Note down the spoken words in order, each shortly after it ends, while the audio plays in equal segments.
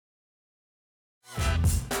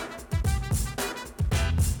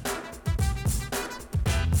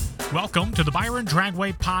Welcome to the Byron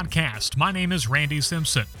Dragway Podcast. My name is Randy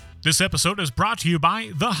Simpson. This episode is brought to you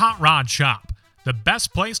by The Hot Rod Shop. The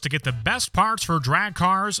best place to get the best parts for drag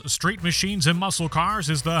cars, street machines, and muscle cars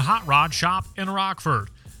is The Hot Rod Shop in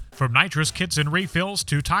Rockford. From nitrous kits and refills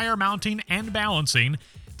to tire mounting and balancing,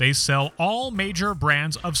 they sell all major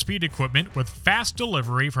brands of speed equipment with fast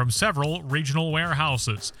delivery from several regional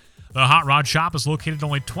warehouses. The Hot Rod Shop is located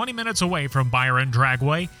only 20 minutes away from Byron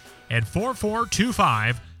Dragway at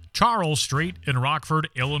 4425 Charles Street in Rockford,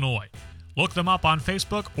 Illinois. Look them up on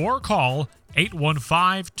Facebook or call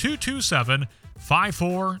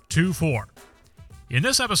 815-227-5424. In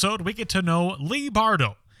this episode, we get to know Lee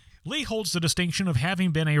Bardo. Lee holds the distinction of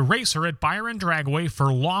having been a racer at Byron Dragway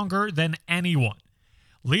for longer than anyone.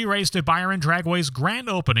 Lee raced at Byron Dragway's grand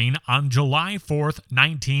opening on July 4th,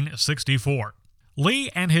 1964. Lee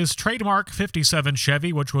and his trademark 57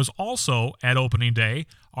 Chevy, which was also at opening day,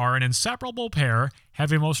 are an inseparable pair,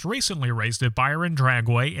 having most recently raced at Byron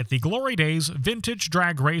Dragway at the Glory Days Vintage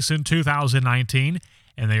Drag Race in 2019,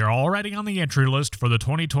 and they are already on the entry list for the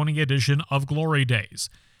 2020 edition of Glory Days.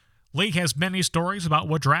 Lee has many stories about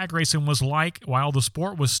what drag racing was like while the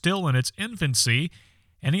sport was still in its infancy,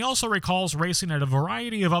 and he also recalls racing at a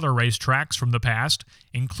variety of other racetracks from the past,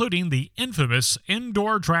 including the infamous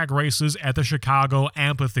indoor drag races at the Chicago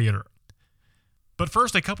Amphitheater. But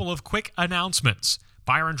first, a couple of quick announcements.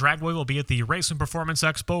 Byron Dragway will be at the Race and Performance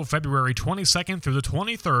Expo February 22nd through the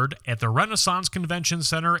 23rd at the Renaissance Convention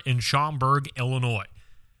Center in Schaumburg, Illinois.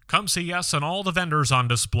 Come see us and all the vendors on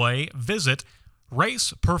display. Visit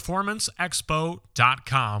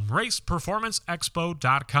raceperformanceexpo.com.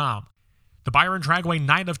 raceperformanceexpo.com. The Byron Dragway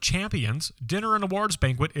Night of Champions Dinner and Awards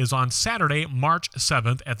Banquet is on Saturday, March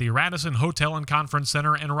 7th at the Radisson Hotel and Conference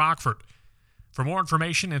Center in Rockford. For more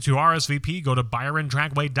information and to RSVP, go to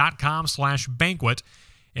byrondragway.com/banquet,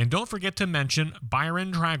 and don't forget to mention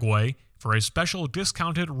Byron Dragway for a special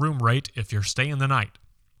discounted room rate if you're staying the night.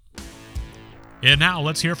 And now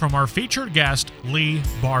let's hear from our featured guest, Lee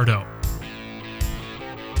Bardo.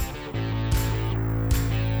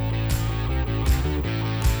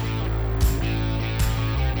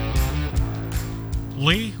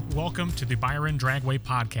 Lee, welcome to the Byron Dragway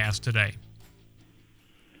Podcast today.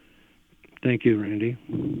 Thank you, Randy.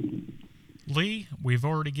 Lee, we've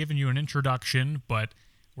already given you an introduction, but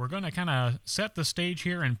we're going to kind of set the stage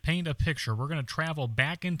here and paint a picture. We're going to travel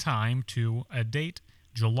back in time to a date,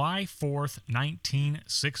 July 4th,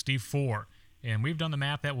 1964. And we've done the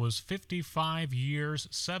math. That was 55 years,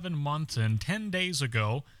 7 months, and 10 days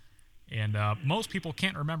ago. And most people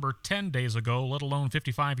can't remember 10 days ago, let alone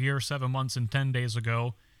 55 years, 7 months, and 10 days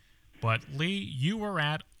ago. But, Lee, you were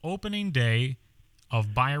at opening day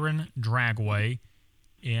of Byron Dragway,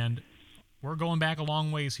 and we're going back a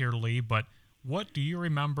long ways here, Lee, but what do you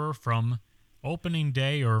remember from opening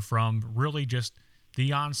day or from really just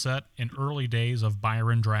the onset and early days of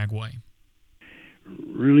Byron Dragway?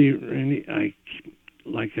 Really, Randy, I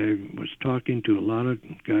was talking to a lot of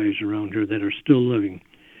guys around here that are still living.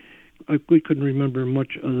 We couldn't remember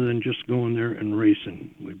much other than just going there and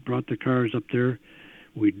racing. We brought the cars up there.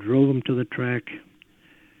 We drove them to the track.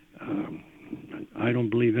 I don't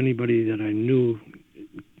believe anybody that I knew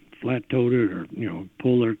flat-toed it or,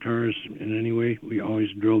 pulled their cars in any way. We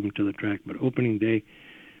always drove them to the track. But opening day,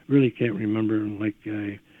 really can't remember. Like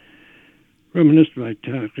I reminisced by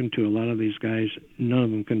talking to a lot of these guys. None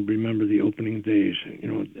of them can remember the opening days,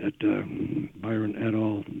 at Byron at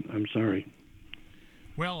all. I'm sorry.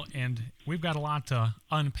 Well, and we've got a lot to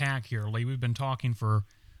unpack here, Lee. We've been talking for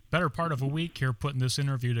better part of a week here putting this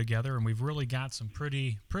interview together, and we've really got some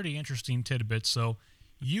pretty interesting tidbits. So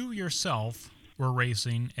you yourself were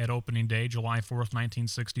racing at opening day, July 4th,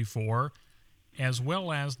 1964, as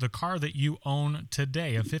well as the car that you own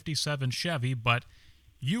today, a 57 Chevy, but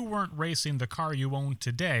you weren't racing the car you own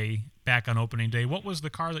today back on opening day. What was the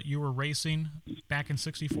car that you were racing back in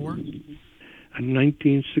 64? A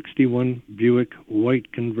 1961 Buick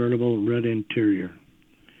white convertible red interior.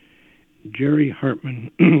 Jerry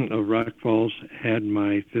Hartman of Rock Falls had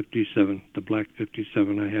my 57, the black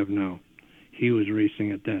 57 I have now. He was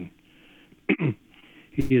racing it then.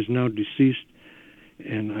 He is now deceased,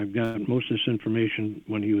 and I've got most of this information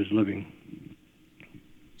when he was living.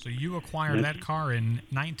 So you acquired that car in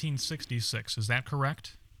 1966, is that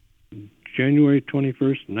correct? January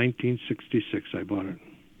 21st, 1966, I bought it.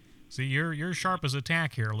 See, you're sharp as a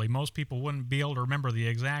tack here, Lee. Most people wouldn't be able to remember the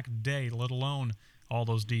exact day, let alone all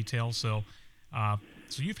those details. So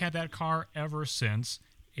you've had that car ever since,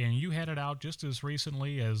 and you had it out just as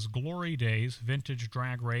recently as Glory Days Vintage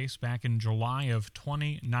Drag Race back in July of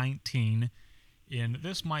 2019. And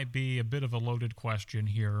this might be a bit of a loaded question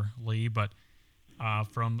here, Lee, but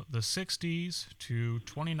from the 60s to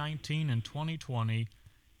 2019 and 2020,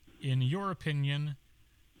 in your opinion,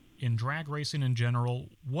 in drag racing in general,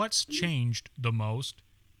 what's changed the most,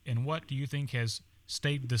 and what do you think has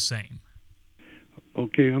stayed the same?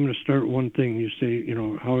 Okay, I'm going to start one thing. You say,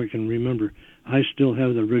 how I can remember. I still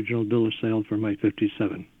have the original bill of sale for my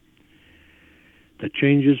 57. The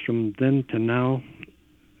changes from then to now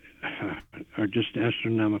are just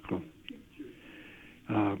astronomical.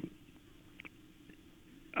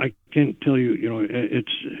 I can't tell you,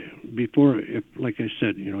 it's before, if, like I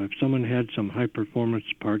said, if someone had some high performance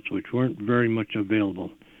parts which weren't very much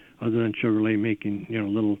available, other than Chevrolet making, a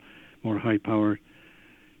little more high power,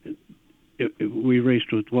 we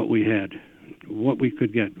raced with what we had, what we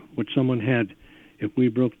could get, what someone had. If we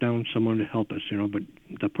broke down, someone to help us, but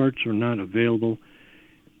the parts were not available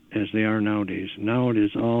as they are nowadays. Now it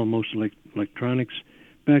is all mostly electronics.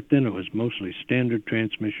 Back then it was mostly standard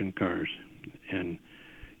transmission cars. And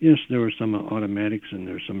yes, there were some automatics, and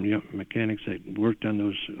there were some young mechanics that worked on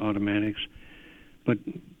those automatics. But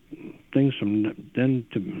things from then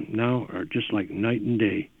to now are just like night and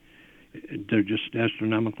day. They're just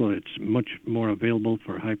astronomical. It's much more available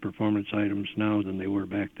for high-performance items now than they were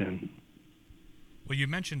back then. Well, you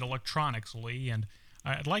mentioned electronics, Lee, and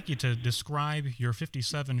I'd like you to describe your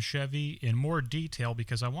 57 Chevy in more detail,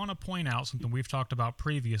 because I want to point out something we've talked about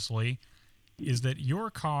previously, is that your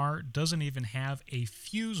car doesn't even have a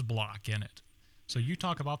fuse block in it. So you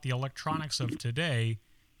talk about the electronics of today,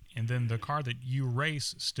 and then the car that you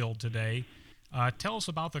race still today. Tell us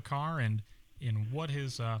about the car and what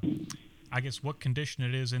his, what condition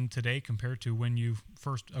it is in today compared to when you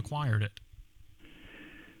first acquired it.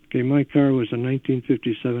 Okay, my car was a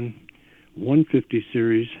 1957 150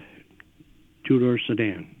 series two-door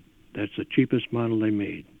sedan. That's the cheapest model they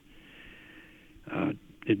made.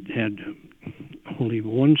 It had only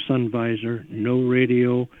one sun visor, no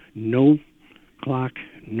radio, no clock,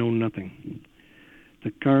 no nothing.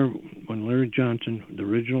 The car, when Larry Johnson, the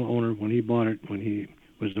original owner, when he bought it, when he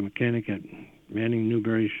was the mechanic at Manning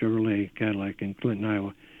Newberry Chevrolet Cadillac in Clinton,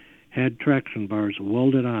 Iowa, had traction bars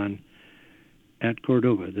welded on at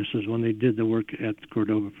Cordova. This is when they did the work at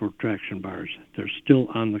Cordova for traction bars. They're still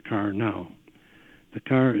on the car now. The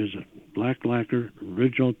car is a black lacquer,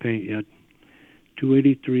 original paint yet,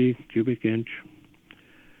 283 cubic inch,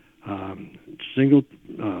 single,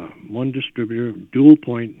 one distributor, dual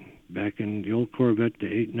point, back in the old Corvette, the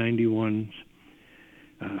 891s,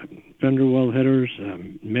 fender well headers,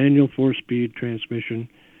 manual 4-speed transmission.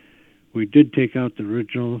 We did take out the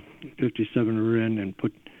original 57 rear end and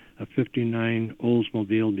put a 59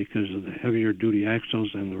 Oldsmobile because of the heavier duty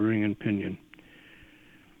axles and the ring and pinion.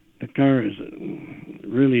 The car is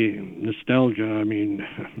really nostalgia. I mean,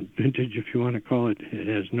 vintage, if you want to call it. It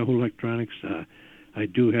has no electronics. I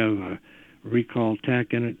do have a recall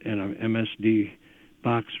tack in it and an MSD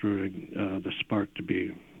box for the spark to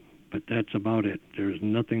be, but that's about it. There's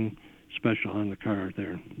nothing special on the car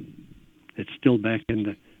there. It's still back in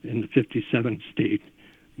the 57 state.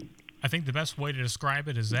 I think the best way to describe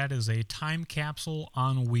it is that is a time capsule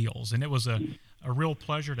on wheels, and it was a real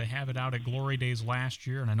pleasure to have it out at Glory Days last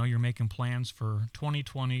year, and I know you're making plans for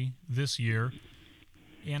 2020 this year.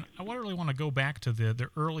 And I really want to go back to the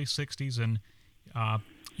early 60s, and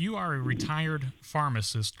you are a retired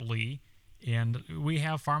pharmacist, Lee, and we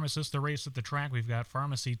have pharmacists that race at the track. We've got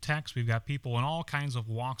pharmacy techs. We've got people in all kinds of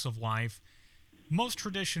walks of life. Most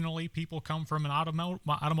traditionally, people come from an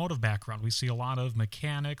automotive background. We see a lot of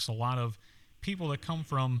mechanics, a lot of people that come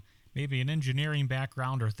from maybe an engineering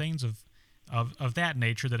background or things of that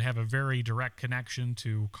nature that have a very direct connection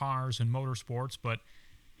to cars and motorsports. But,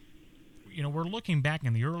 we're looking back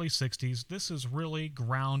in the early 60s. This is really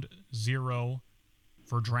ground zero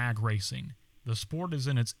for drag racing. The sport is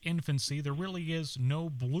in its infancy. There really is no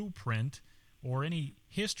blueprint or any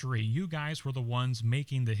history. You guys were the ones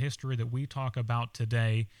making the history that we talk about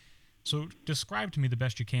today. So describe to me the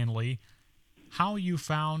best you can, Lee, how you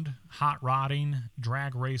found hot rodding,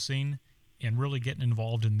 drag racing, and really getting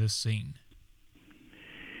involved in this scene.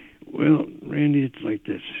 Well, Randy, it's like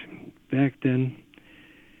this. Back then,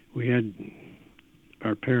 we had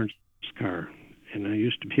our parents' car, and I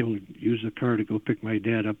used to be able to use the car to go pick my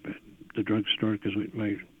dad up at the drugstore because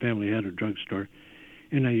my family had a drugstore.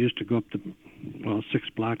 And I used to go up to, 6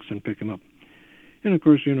 blocks and pick him up. And, of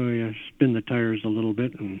course, you spin the tires a little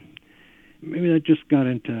bit, and maybe that just got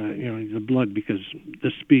into, the blood because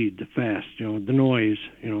the speed, the fast, the noise,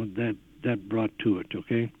 that brought to it,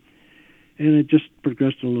 okay? And it just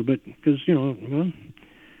progressed a little bit because,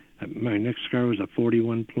 my next car was a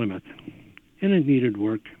 41 Plymouth, and it needed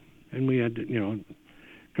work. And we had,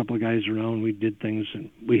 a couple of guys around. We did things, and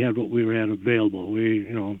we had what we had available.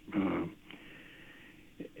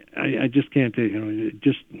 I just can't tell you.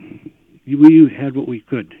 We had what we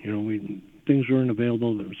could. Things weren't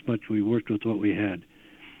available as much. We worked with what we had,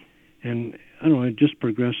 and I don't know. It just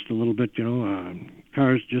progressed a little bit.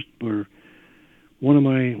 Cars just were one of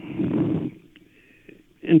my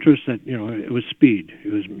interests. That it was speed.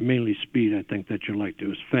 It was mainly speed. I think that you liked. It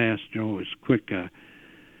was fast. It was quick.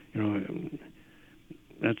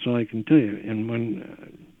 That's all I can tell you. And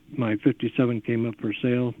when my '57 came up for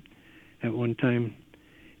sale at one time,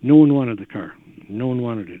 no one wanted the car. No one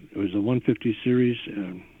wanted it. It was a 150 series.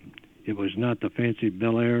 It was not the fancy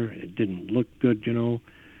Bel Air. It didn't look good,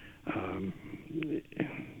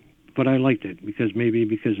 but I liked it because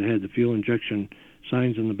it had the fuel injection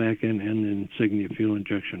signs in the back end and the insignia fuel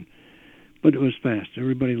injection. But it was fast.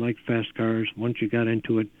 Everybody liked fast cars. Once you got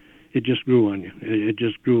into it, it just grew on you. It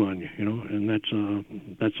just grew on you, and that's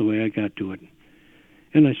the way I got to it.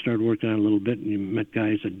 And I started working on it a little bit, and you met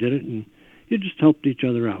guys that did it, and you just helped each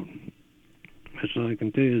other out. That's all I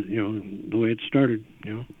can tell you, the way it started,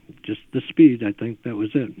 just the speed, I think that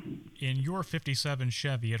was it. In your '57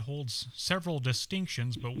 Chevy, it holds several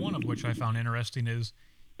distinctions, but one of which I found interesting is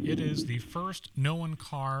it is the first known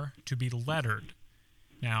car to be lettered.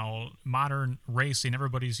 Now, modern racing,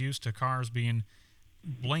 everybody's used to cars being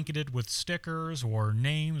blanketed with stickers or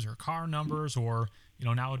names or car numbers, or,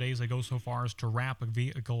 nowadays they go so far as to wrap a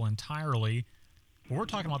vehicle entirely. But we're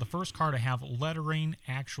talking about the first car to have lettering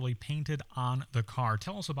actually painted on the car.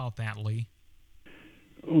 Tell us about that, Lee.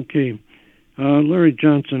 Okay. Larry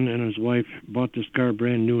Johnson and his wife bought this car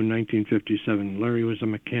brand new in 1957. Larry was a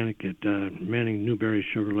mechanic at Manning Newberry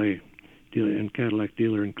Chevrolet and Cadillac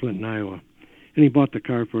dealer in Clinton, Iowa. And he bought the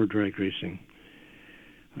car for drag racing.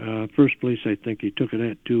 First place I think he took it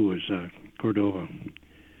at, too, was Cordova.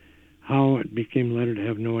 How it became lettered, I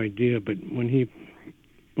have no idea, but when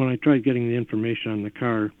I tried getting the information on the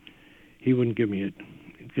car, he wouldn't give me it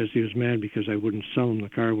because he was mad because I wouldn't sell him the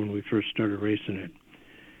car when we first started racing it.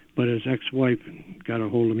 But his ex-wife got a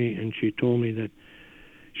hold of me, and she told me that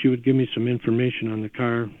she would give me some information on the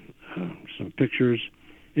car, some pictures,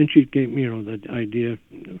 and she gave me, the idea.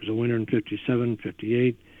 It was a winter in '57,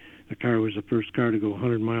 '58. The car was the first car to go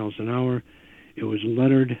 100 miles an hour. It was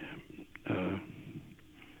lettered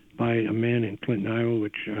by a man in Clinton, Iowa,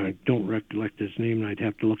 which I don't recollect his name, and I'd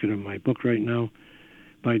have to look it in my book right now.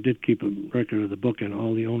 But I did keep a record of the book and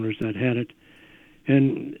all the owners that had it.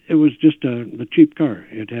 And it was just the cheap car.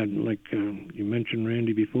 It had, like you mentioned,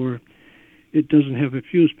 Randy, before, it doesn't have a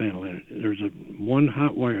fuse panel in it. There's one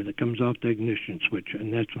hot wire that comes off the ignition switch,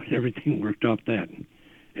 and that's when everything worked off that.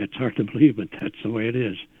 It's hard to believe, but that's the way it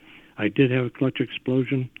is. I did have a clutch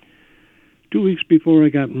explosion 2 weeks before I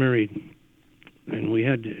got married. And we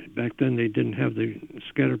had, back then they didn't have the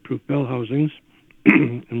scatterproof bell housings,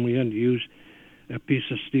 and we had to use a piece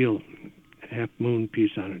of steel, half-moon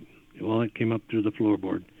piece on it. Well, it came up through the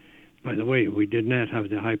floorboard. By the way, we did not have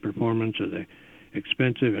the high performance or the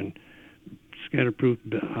expensive and scatterproof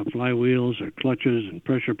flywheels or clutches and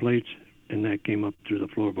pressure plates, and that came up through the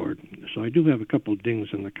floorboard. So I do have a couple of dings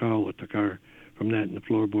in the cowl with the car from that, and the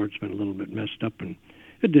floorboard's been a little bit messed up, and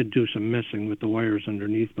it did do some messing with the wires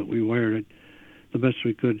underneath, but we wired it the best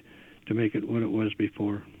we could to make it what it was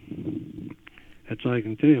before. That's all I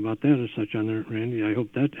can tell you about that as such on there, Randy. I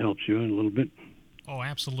hope that helps you a little bit. Oh,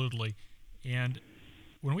 absolutely. And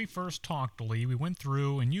when we first talked, Lee, we went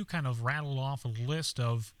through and you kind of rattled off a list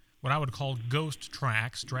of what I would call ghost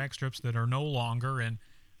tracks, drag strips that are no longer, and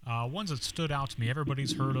ones that stood out to me.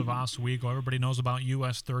 Everybody's heard of Oswego. Everybody knows about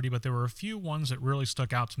US 30, but there were a few ones that really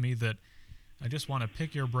stuck out to me that I just want to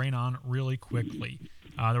pick your brain on really quickly.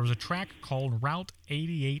 There was a track called Route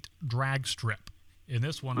 88 Drag Strip. In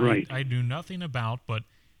this one, right. I knew nothing about, but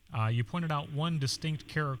you pointed out one distinct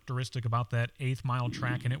characteristic about that 8th mile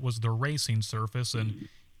track, and it was the racing surface. And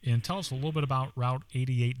tell us a little bit about Route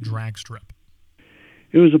 88 Drag Strip.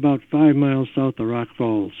 It was about 5 miles south of Rock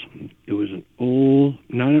Falls. It was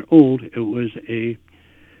it was a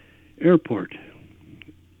airport.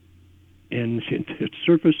 And its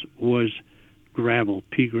surface was gravel,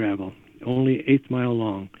 pea gravel, only 1/8 mile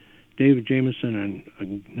long. David Jameson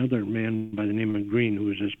and another man by the name of Green, who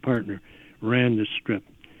was his partner, ran this strip.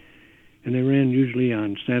 And they ran usually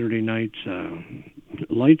on Saturday nights.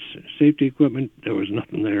 Lights, safety equipment, there was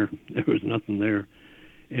nothing there. There was nothing there.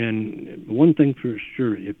 And one thing for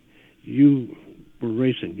sure, if you were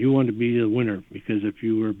racing, you wanted to be the winner, because if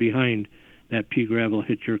you were behind, that pea gravel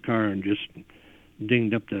hit your car and just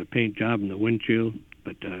dinged up the paint job and the windshield.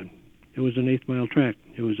 But it was an 8th mile track.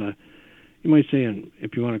 It was you might say,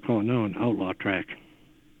 if you want to call it now, an outlaw track.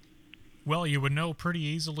 Well, you would know pretty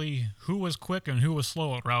easily who was quick and who was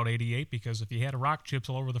slow at Route 88 because if you had rock chips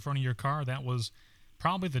all over the front of your car, that was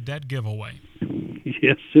probably the dead giveaway.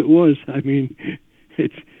 Yes, it was. I mean,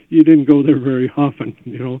 it's you didn't go there very often.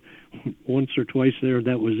 Once or twice there,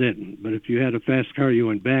 that was it. But if you had a fast car, you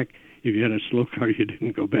went back. If you had a slow car, you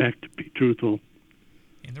didn't go back. To be truthful.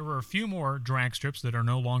 And there were a few more drag strips that are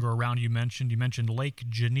no longer around. You mentioned Lake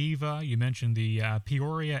Geneva. You mentioned the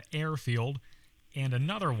Peoria Airfield, and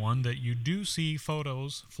another one that you do see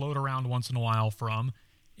photos float around once in a while from.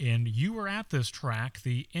 And you were at this track,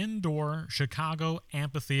 the indoor Chicago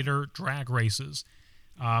Amphitheater drag races.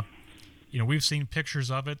 We've seen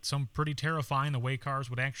pictures of it, some pretty terrifying, the way cars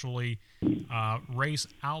would actually race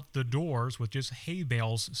out the doors with just hay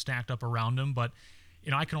bales stacked up around them. But,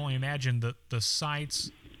 I can only imagine the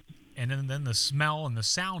sights and then the smell and the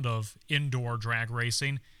sound of indoor drag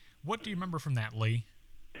racing. What do you remember from that, Lee?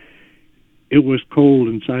 It was cold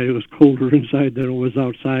inside. It was colder inside than it was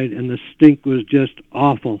outside, and the stink was just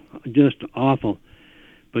awful, just awful.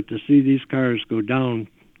 But to see these cars go down,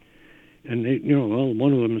 and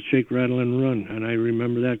one of them is Shake, Rattle, and Run, and I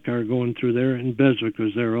remember that car going through there, and Beswick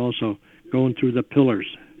was there also, going through the pillars.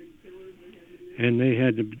 And they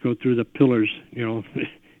had to go through the pillars.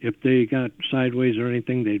 If they got sideways or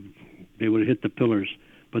anything, they would hit the pillars.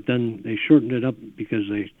 But then they shortened it up because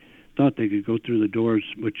they thought they could go through the doors,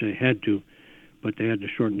 which they had to, but they had to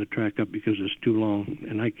shorten the track up because it's too long.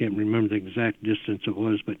 And I can't remember the exact distance it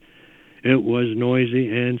was, but it was noisy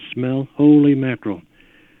and smell. Holy mackerel.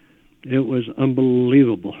 It was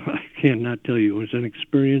unbelievable. I cannot tell you. It was an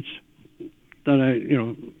experience that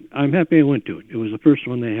I'm happy I went to it. It was the first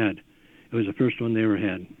one they had. It was the first one they ever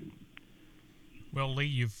had. Well, Lee,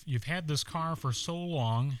 you've had this car for so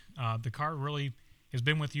long. The car really has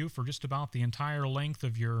been with you for just about the entire length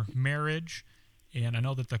of your marriage, and I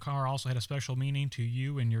know that the car also had a special meaning to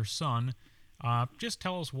you and your son. Just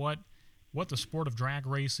tell us what the sport of drag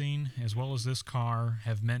racing, as well as this car,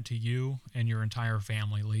 have meant to you and your entire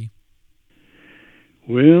family, Lee.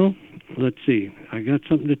 Well, let's see. I got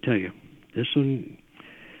something to tell you. This one,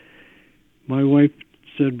 my wife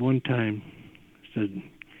said one time,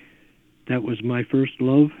 that was my first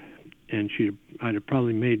love, and I'd have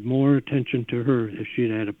probably made more attention to her if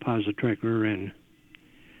she'd had a Positrack rear end.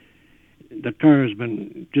 The car has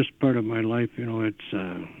been just part of my life.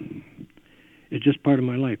 It's just part of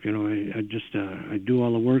my life. I do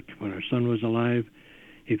all the work. When our son was alive,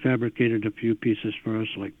 he fabricated a few pieces for us,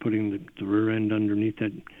 like putting the rear end underneath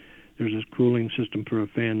it. There's this cooling system for a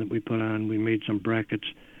fan that we put on. We made some brackets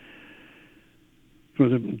for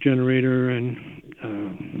the generator,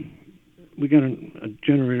 and we got a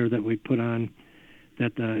generator that we put on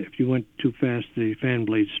that if you went too fast, the fan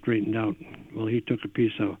blades straightened out. Well, he took a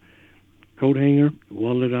piece of coat hanger,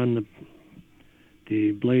 welded on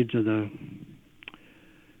the blades of the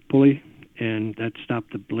pulley, and that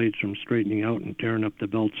stopped the blades from straightening out and tearing up the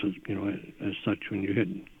belts as such when you hit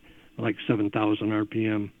like 7,000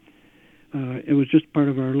 RPM. It was just part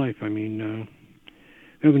of our life. I mean,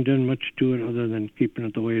 we haven't done much to it other than keeping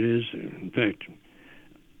it the way it is. In fact,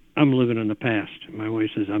 I'm living in the past. My wife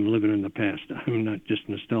says I'm living in the past. I'm not just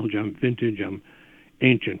nostalgia. I'm vintage. I'm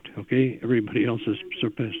ancient, okay? Everybody else is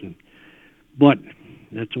surpassing. But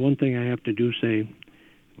that's one thing I have to do say.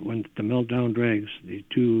 When the Meltdown Drags, the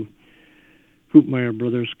two Koopmeyer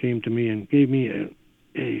brothers came to me and gave me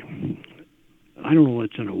I don't know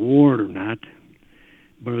if it's an award or not,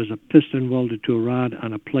 but it was a piston welded to a rod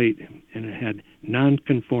on a plate, and it had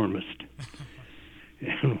nonconformist.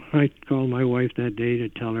 And I called my wife that day to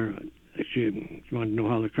tell her she wanted to know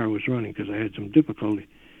how the car was running because I had some difficulty.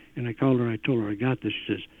 And I called her and I told her I got this.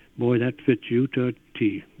 She says, "Boy, that fits you to a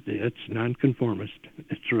T. That's nonconformist."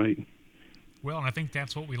 That's right. Well, and I think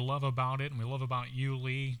that's what we love about it, and we love about you,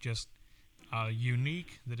 Lee. Just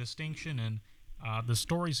unique, the distinction, and the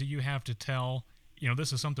stories that you have to tell.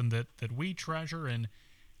 This is something that we treasure, and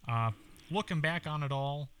looking back on it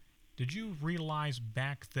all, did you realize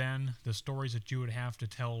back then the stories that you would have to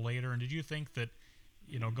tell later? And did you think that,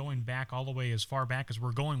 going back all the way as far back as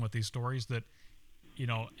we're going with these stories, that,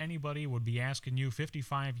 anybody would be asking you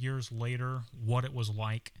 55 years later what it was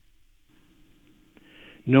like?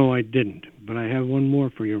 No, I didn't. But I have one more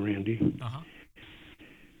for you, Randy. Uh-huh.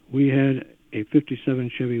 We had a 57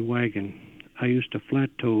 Chevy wagon. I used to flat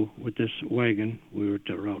tow with this wagon. We were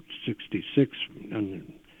to Route 66,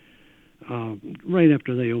 and right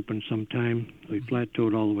after they opened sometime. We flat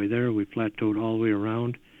towed all the way there. We flat towed all the way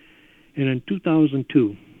around. And in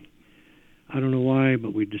 2002, I don't know why,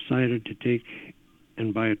 but we decided to take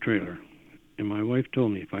and buy a trailer. And my wife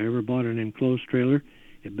told me if I ever bought an enclosed trailer,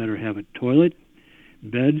 it better have a toilet,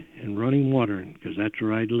 bed, and running water in, because that's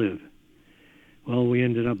where I'd live. Well, we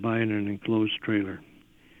ended up buying an enclosed trailer.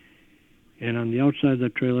 And on the outside of the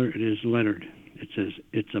trailer, it is lettered. It says,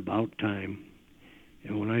 "It's about time."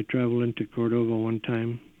 And when I traveled into Cordova one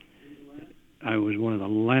time, I was one of the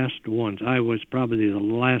last ones. I was probably the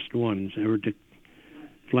last ones ever to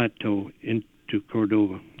flat tow into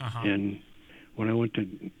Cordova. And when I went to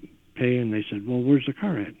pay, and they said, "Well, where's the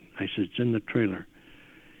car at?" I said, "It's in the trailer."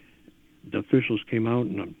 The officials came out,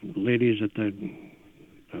 and the ladies at the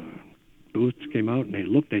booths came out, and they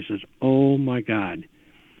looked. They says, "Oh, my God.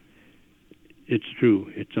 It's true.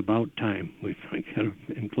 It's about time. We've got an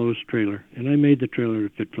enclosed trailer." And I made the trailer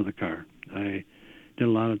fit for the car. I did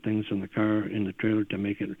a lot of things in the car, in the trailer, to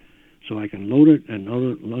make it so I can load it and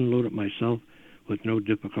unload it myself with no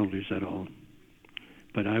difficulties at all.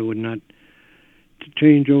 But I would not to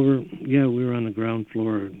change over. Yeah, we were on the ground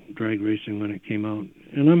floor of drag racing when it came out,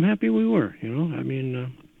 and I'm happy we were. You know, I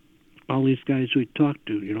mean, all these guys we talked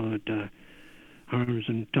to, you know, at Harms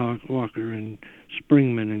and Walker and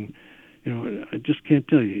Springman, and you know, I just can't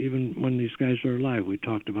tell you. Even when these guys were alive, we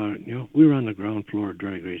talked about it. You know, we were on the ground floor of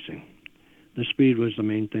drag racing. The speed was the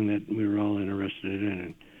main thing that we were all interested in,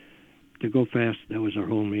 and to go fast, that was our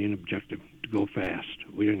whole main objective, to go fast.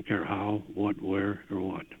 We didn't care how, what, where, or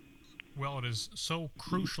what. Well, it is so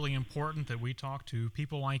crucially important that we talk to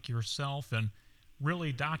people like yourself and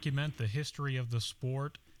really document the history of the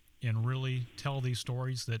sport and really tell these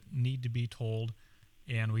stories that need to be told.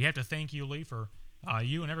 And we have to thank you, Lee, for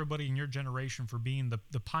you and everybody in your generation for being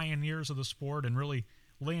the pioneers of the sport and really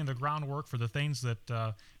laying the groundwork for the things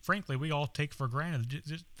that, frankly, we all take for granted.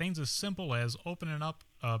 Just things as simple as opening up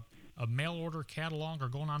a mail order catalog or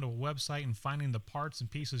going onto a website and finding the parts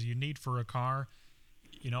and pieces you need for a car.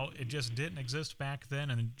 You know, it just didn't exist back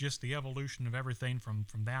then, and just the evolution of everything from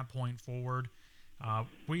that point forward.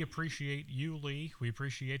 We appreciate you, Lee. We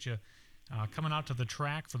appreciate you coming out to the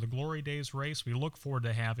track for the Glory Days race. We look forward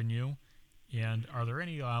to having you. And are there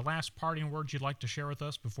any last parting words you'd like to share with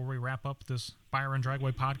us before we wrap up this Byron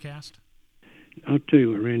Dragway podcast? I'll tell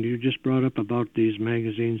you what, Randy, you just brought up about these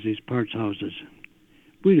magazines, these parts houses.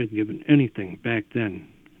 We didn't give anything back then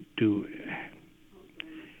to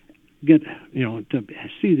get, you know, to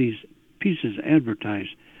see these pieces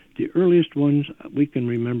advertised. The earliest ones we can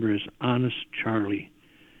remember is Honest Charlie,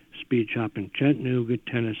 Speed Shop in Chattanooga,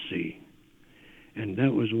 Tennessee. And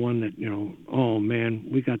that was one that, you know, oh, man,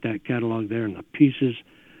 we got that catalog there, and the pieces,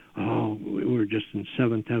 oh, we were just in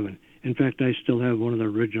seventh heaven. In fact, I still have one of the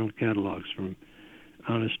original catalogs from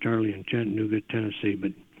Honest Charlie in Chattanooga, Tennessee.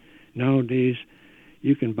 But nowadays,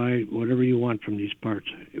 you can buy whatever you want from these parts.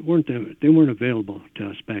 They weren't available to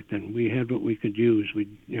us back then. We had what we could use.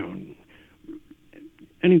 You know,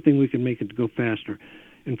 anything we could make it go faster.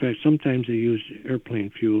 In fact, sometimes they used airplane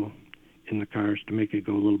fuel in the cars to make it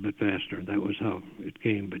go a little bit faster. That was how it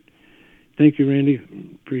came. But thank you, Randy.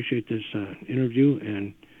 Appreciate this interview.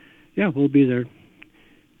 And, yeah, we'll be there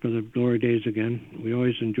for the Glory Days again. We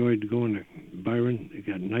always enjoyed going to Byron. They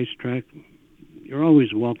got a nice track. You're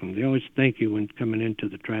always welcome. They always thank you when coming into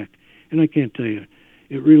the track. And I can't tell you,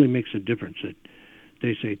 it really makes a difference that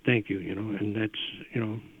they say thank you, you know, and that's, you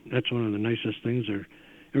know, that's one of the nicest things.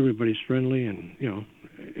 Everybody's friendly, and, you know,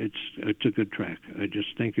 it's a good track. I just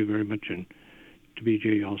thank you very much, and to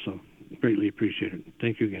BJ also, greatly appreciate it.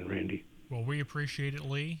 Thank you again, Randy. Well, we appreciate it,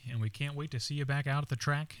 Lee, and we can't wait to see you back out at the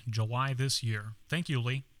track July this year. Thank you,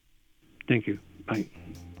 Lee. Thank you. Bye.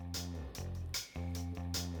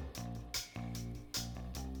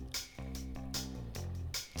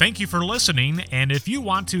 Thank you for listening, and if you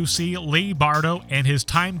want to see Lee Bardo and his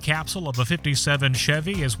time capsule of a 57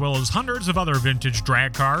 Chevy, as well as hundreds of other vintage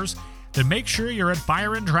drag cars, then make sure you're at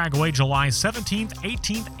Byron Dragway July 17th,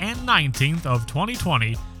 18th, and 19th of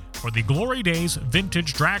 2020 for the Glory Days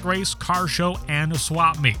Vintage Drag Race, Car Show, and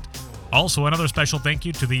Swap Meet. Also, another special thank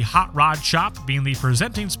you to the Hot Rod Shop, being the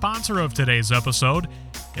presenting sponsor of today's episode.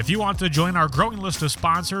 If you want to join our growing list of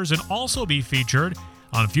sponsors and also be featured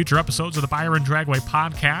on future episodes of the Byron Dragway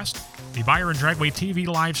podcast, the Byron Dragway TV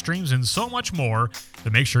live streams, and so much more,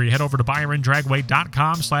 then make sure you head over to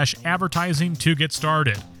byrondragway.com/advertising to get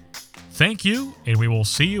started. Thank you, and we will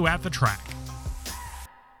see you at the track.